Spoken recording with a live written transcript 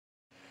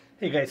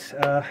Hey guys,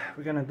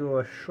 we're gonna do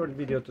a short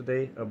video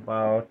today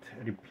about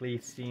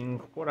replacing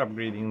or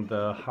upgrading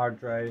the hard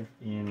drive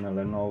in a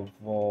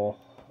Lenovo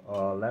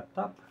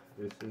laptop.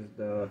 This is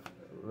the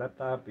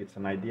laptop. It's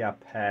an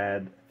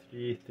IdeaPad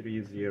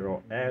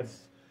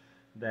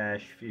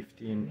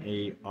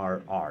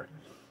 330S-15ARR.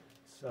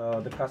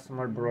 So the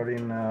customer brought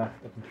in a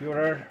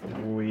computer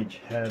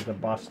which has a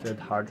busted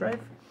hard drive.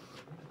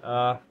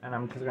 And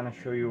I'm just gonna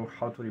show you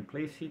how to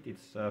replace it.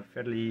 It's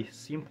fairly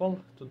simple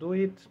to do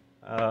it.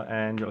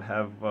 And you'll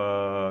have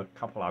a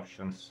couple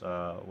options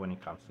when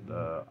it comes to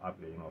the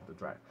upgrading of the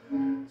drive.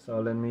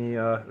 So let me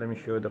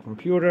show you the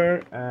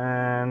computer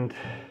and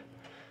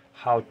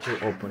how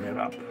to open it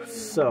up.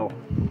 So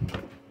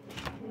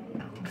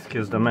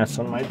excuse the mess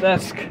on my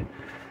desk,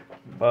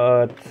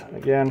 but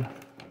again,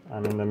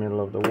 I'm in the middle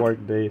of the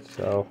work day,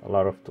 so a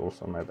lot of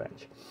tools on my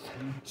bench.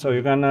 So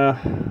you're gonna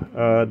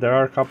there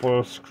are a couple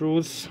of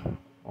screws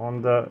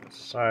on the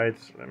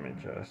sides. Let me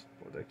just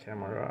put the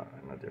camera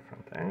in a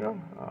different angle.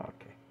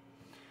 Okay,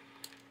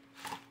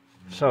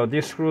 so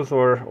these screws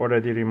were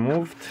already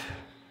removed.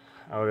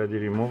 I already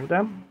removed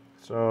them,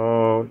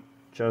 so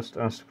just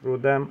unscrew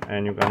them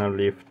and you're gonna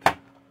lift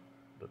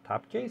the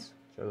top case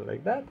just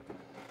like that,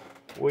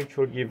 which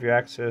will give you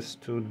access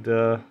to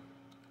the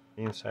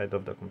inside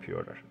of the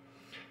computer.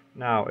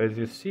 Now, as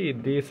you see,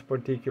 this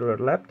particular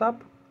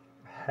laptop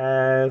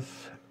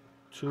has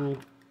two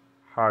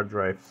hard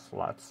drive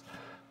slots.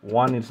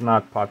 One is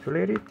not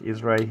populated,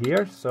 is right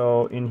here.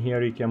 So in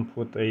here you can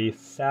put a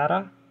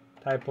SATA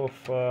type of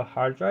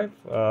hard drive.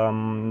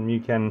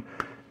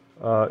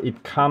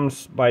 It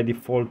comes by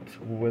default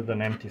with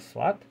an empty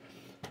slot,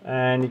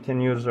 and you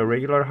can use a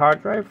regular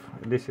hard drive.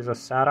 This is a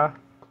SATA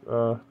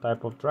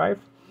type of drive.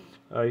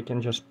 You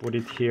can just put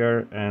it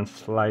here and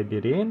slide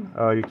it in.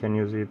 You can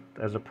use it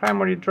as a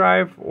primary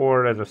drive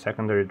or as a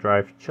secondary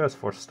drive just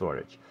for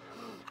storage.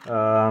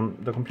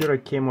 The computer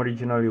came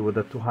originally with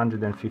a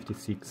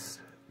 256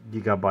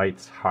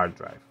 gigabytes hard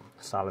drive,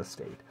 solid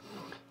state.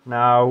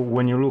 Now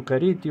when you look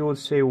at it, you will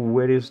say,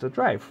 where is the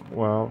drive?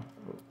 Well,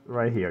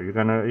 right here. You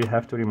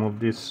have to remove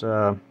this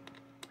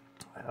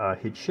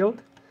heat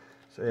shield.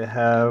 So you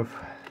have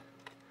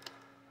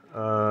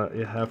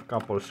a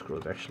couple of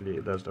screws. Actually,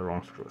 that's the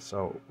wrong screw.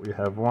 So we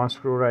have one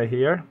screw right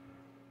here.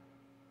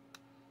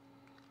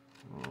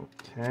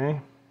 Okay,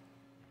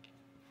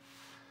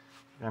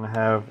 and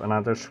have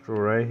another screw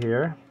right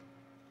here.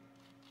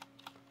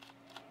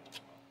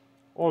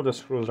 All the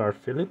screws are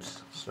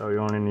Phillips, so you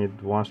only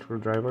need one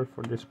screwdriver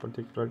for this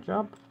particular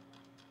job,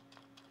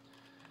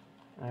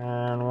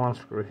 and one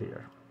screw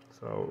here.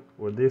 So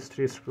with these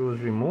three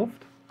screws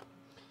removed,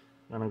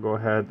 I'm gonna go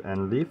ahead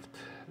and lift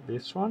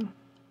this one,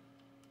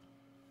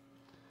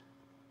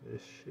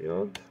 this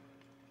shield.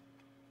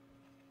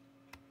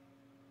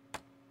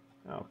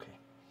 Okay,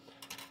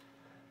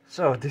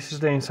 so this is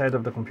the inside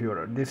of the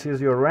computer. This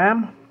is your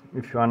RAM.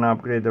 If you want to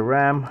upgrade the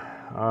RAM,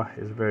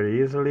 it's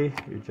very easily.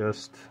 You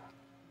just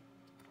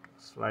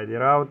slide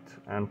it out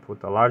and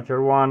put a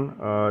larger one.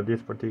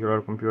 This particular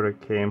computer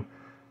came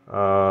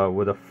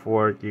with a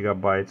 4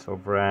 gigabytes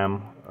of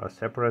RAM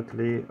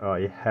separately.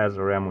 It has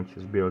a RAM which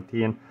is built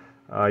in.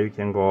 You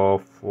can go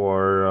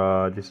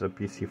for this is a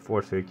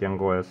PC4, so you can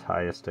go as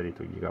high as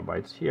 32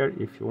 gigabytes here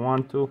if you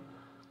want to,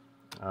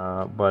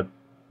 but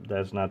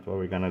that's not what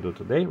we're gonna do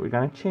today. We're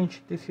gonna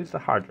change. This is the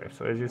hard drive.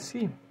 So as you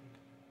see,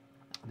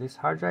 this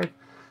hard drive,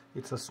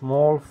 it's a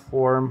small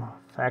form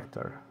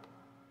factor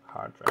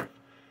hard drive.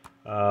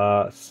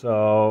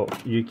 So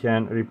you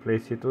can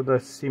replace it with a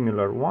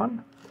similar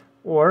one,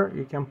 or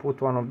you can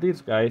put one of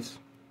these guys,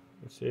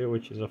 let's see,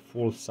 which is a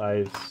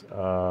full-size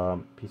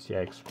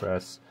PCI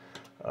Express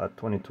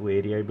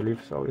 2280, I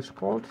believe so it's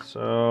called.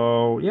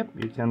 So yep,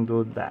 you can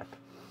do that.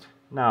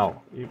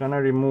 Now you're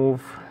gonna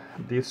remove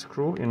this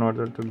screw in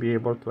order to be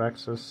able to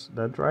access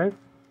that drive.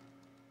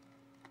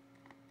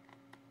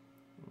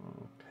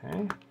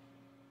 Okay,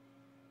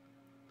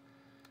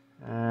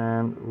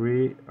 and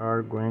we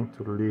are going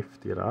to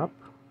lift it up.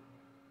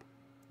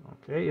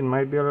 Okay, it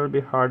might be a little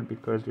bit hard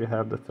because you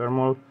have the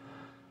thermal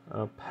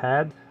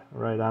pad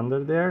right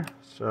under there,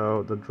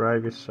 so the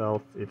drive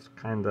itself, it's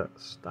kind of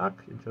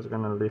stuck. You're just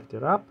gonna lift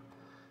it up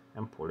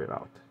and pull it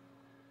out.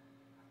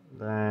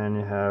 Then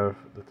you have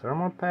the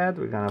thermal pad.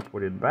 We're gonna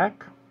put it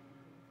back.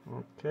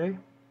 Okay,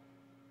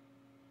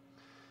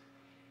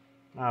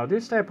 now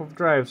this type of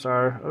drives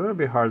are a little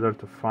bit harder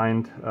to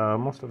find.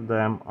 Most of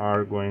them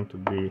are going to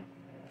be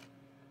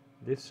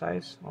this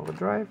size of a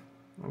drive.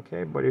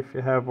 Okay, but if you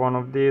have one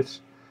of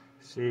these,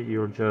 see,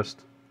 you'll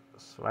just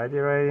slide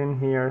it right in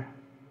here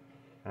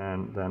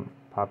and then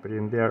pop it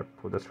in there,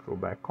 put the screw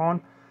back on.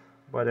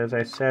 But as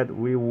I said,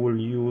 we will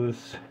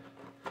use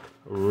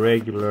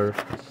regular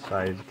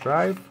size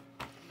drive.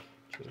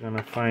 Just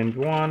gonna find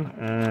one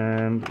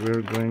and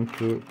we're going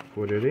to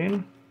put it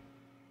in.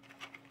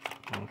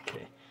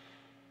 Okay,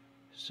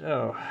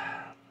 so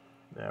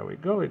there we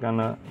go. We're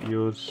gonna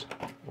use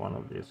one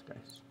of these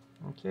guys.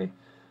 Okay,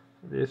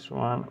 this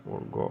one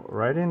will go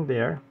right in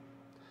there.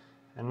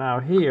 And now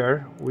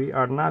here we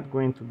are not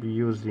going to be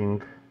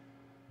using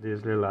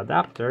this little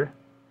adapter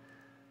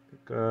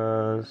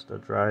because the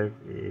drive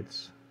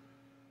is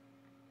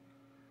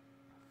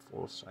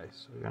full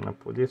size. So we're gonna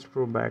put this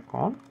screw back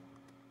on,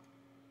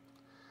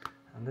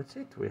 and that's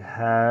it. We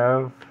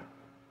have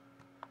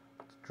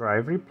the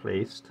drive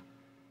replaced.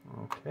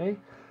 Okay,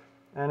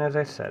 and as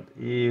I said,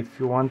 if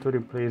you want to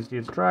replace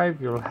this drive,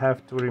 you'll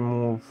have to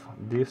remove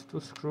these two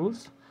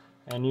screws,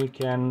 and you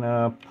can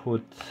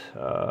put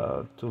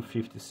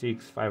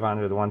 256,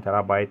 500, 1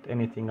 terabyte,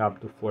 anything up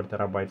to 4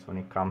 terabytes when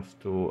it comes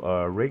to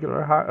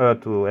regular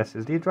to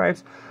SSD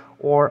drives,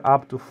 or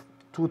up to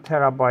 2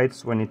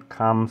 terabytes when it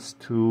comes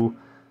to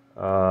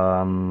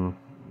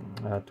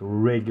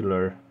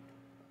regular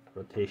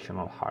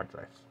rotational hard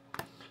drives.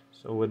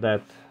 So with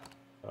that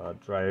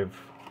drive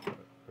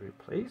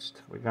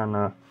replaced, we're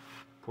gonna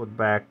put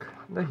back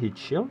the heat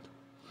shield.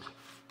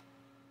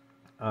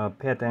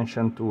 Pay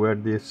attention to where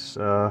these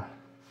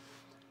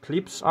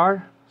clips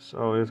are.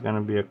 So it's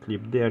gonna be a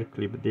clip there,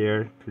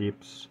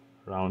 clips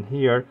around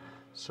here.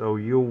 So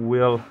you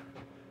will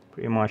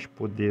pretty much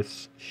put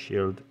this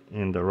shield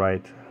in the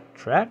right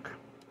track.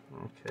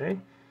 Okay,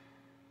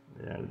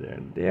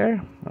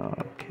 there.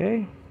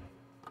 Okay,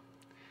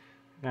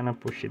 gonna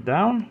push it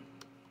down,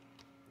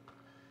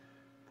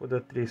 put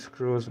the 3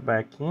 screws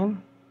back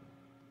in.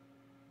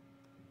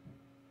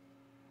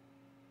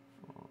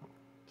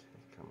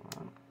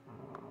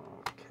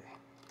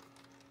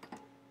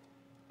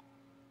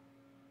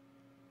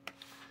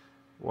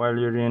 While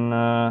you're in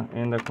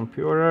the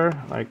computer,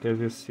 like as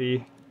you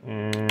see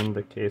in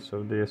the case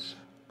of this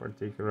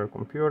particular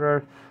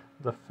computer,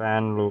 the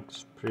fan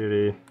looks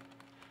pretty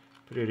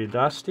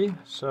dusty,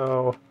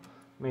 so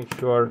make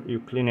sure you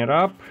clean it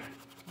up.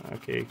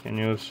 Okay, you can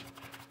use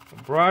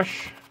a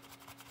brush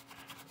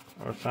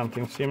or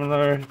something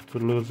similar to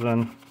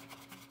loosen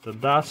the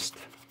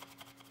dust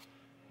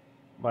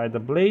by the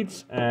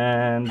blades,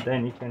 and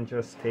then you can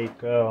just take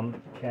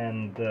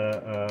canned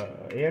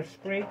air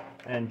spray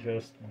and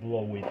just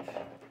blow it,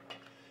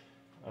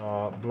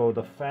 blow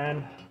the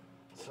fan,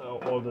 so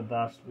all the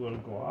dust will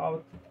go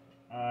out.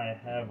 I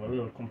have a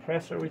little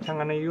compressor which I'm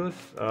gonna use.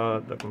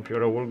 The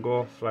computer will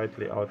go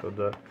slightly out of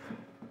the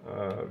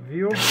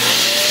view,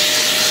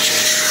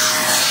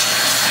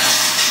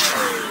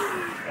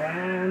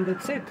 and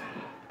that's it.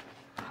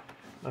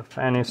 The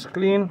fan is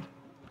clean.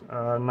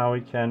 Now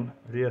we can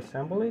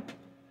reassemble it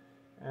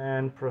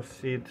and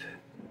proceed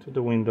to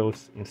the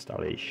Windows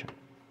installation.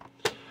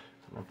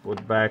 I'll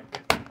put back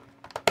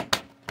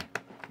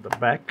the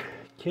back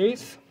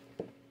case,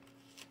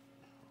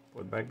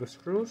 put back the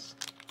screws,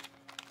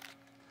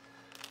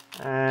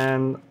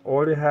 and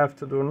all you have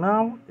to do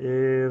now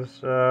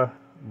is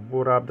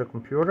boot up the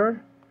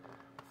computer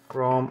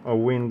from a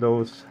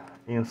Windows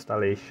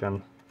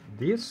installation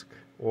disk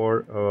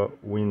or a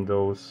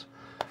Windows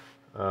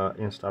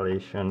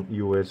installation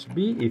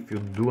USB. If you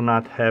do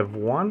not have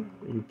one,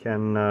 you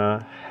can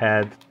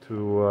head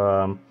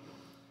to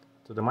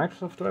the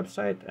Microsoft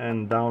website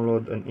and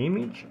download an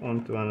image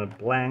onto a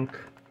blank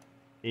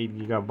 8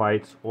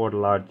 gigabytes or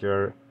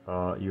larger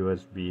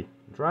USB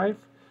drive.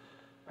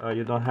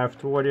 You don't have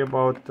to worry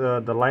about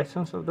the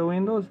license of the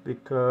Windows,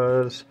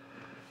 because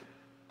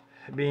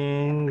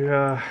being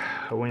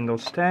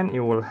Windows 10,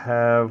 you will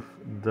have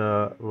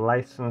the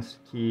license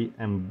key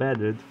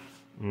embedded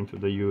into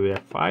the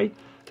UEFI,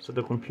 so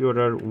the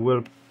computer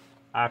will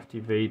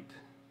activate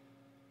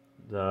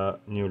the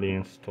newly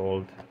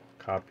installed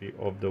copy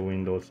of the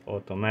Windows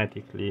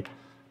automatically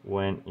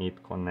when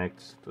it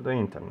connects to the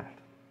internet.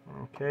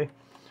 Okay,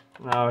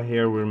 now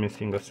here we're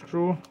missing a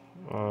screw.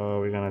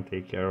 We're gonna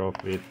take care of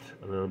it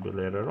a little bit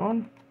later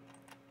on,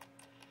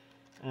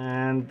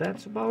 and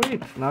that's about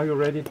it. Now you're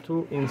ready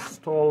to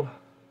install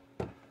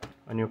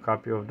a new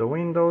copy of the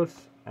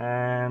Windows,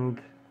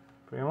 and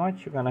pretty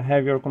much you're gonna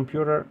have your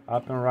computer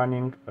up and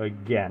running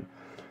again.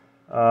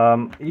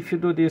 If you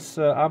do this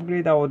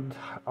upgrade, I would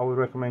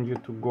recommend you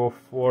to go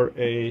for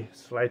a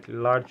slightly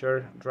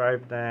larger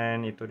drive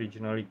than it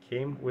originally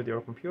came with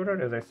your computer.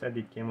 As I said,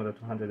 it came with a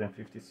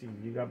 256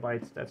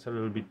 gigabytes. That's a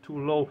little bit too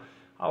low.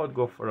 I would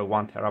go for a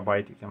 1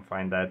 terabyte. You can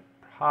find that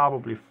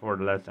probably for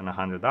less than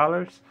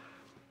 $100.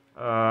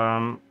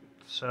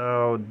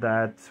 So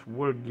that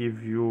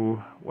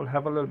will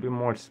have a little bit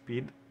more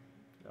speed,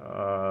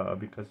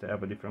 because they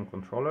have a different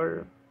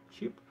controller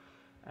chip,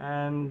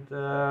 and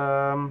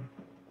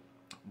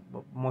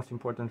but most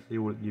importantly,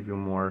 will give you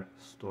more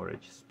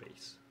storage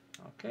space.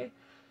 Okay,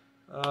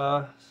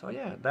 so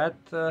yeah,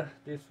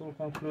 this will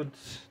conclude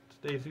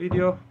today's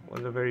video. It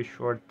was a very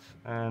short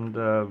and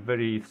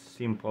very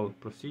simple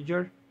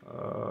procedure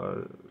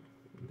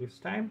this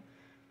time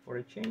for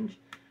a change.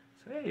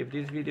 So hey, if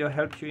this video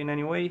helped you in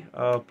any way,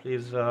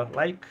 please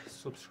like,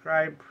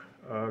 subscribe,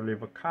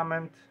 leave a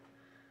comment.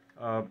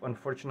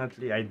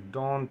 Unfortunately, I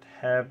don't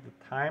have the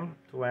time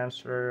to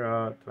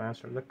answer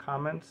the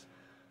comments,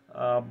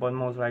 but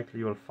most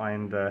likely you'll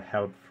find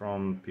help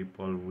from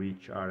people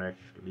which are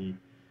actually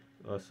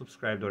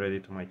subscribed already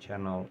to my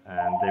channel,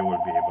 and they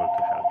will be able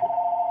to help you.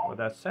 With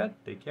that said,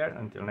 take care.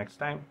 Until next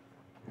time,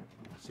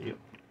 see you.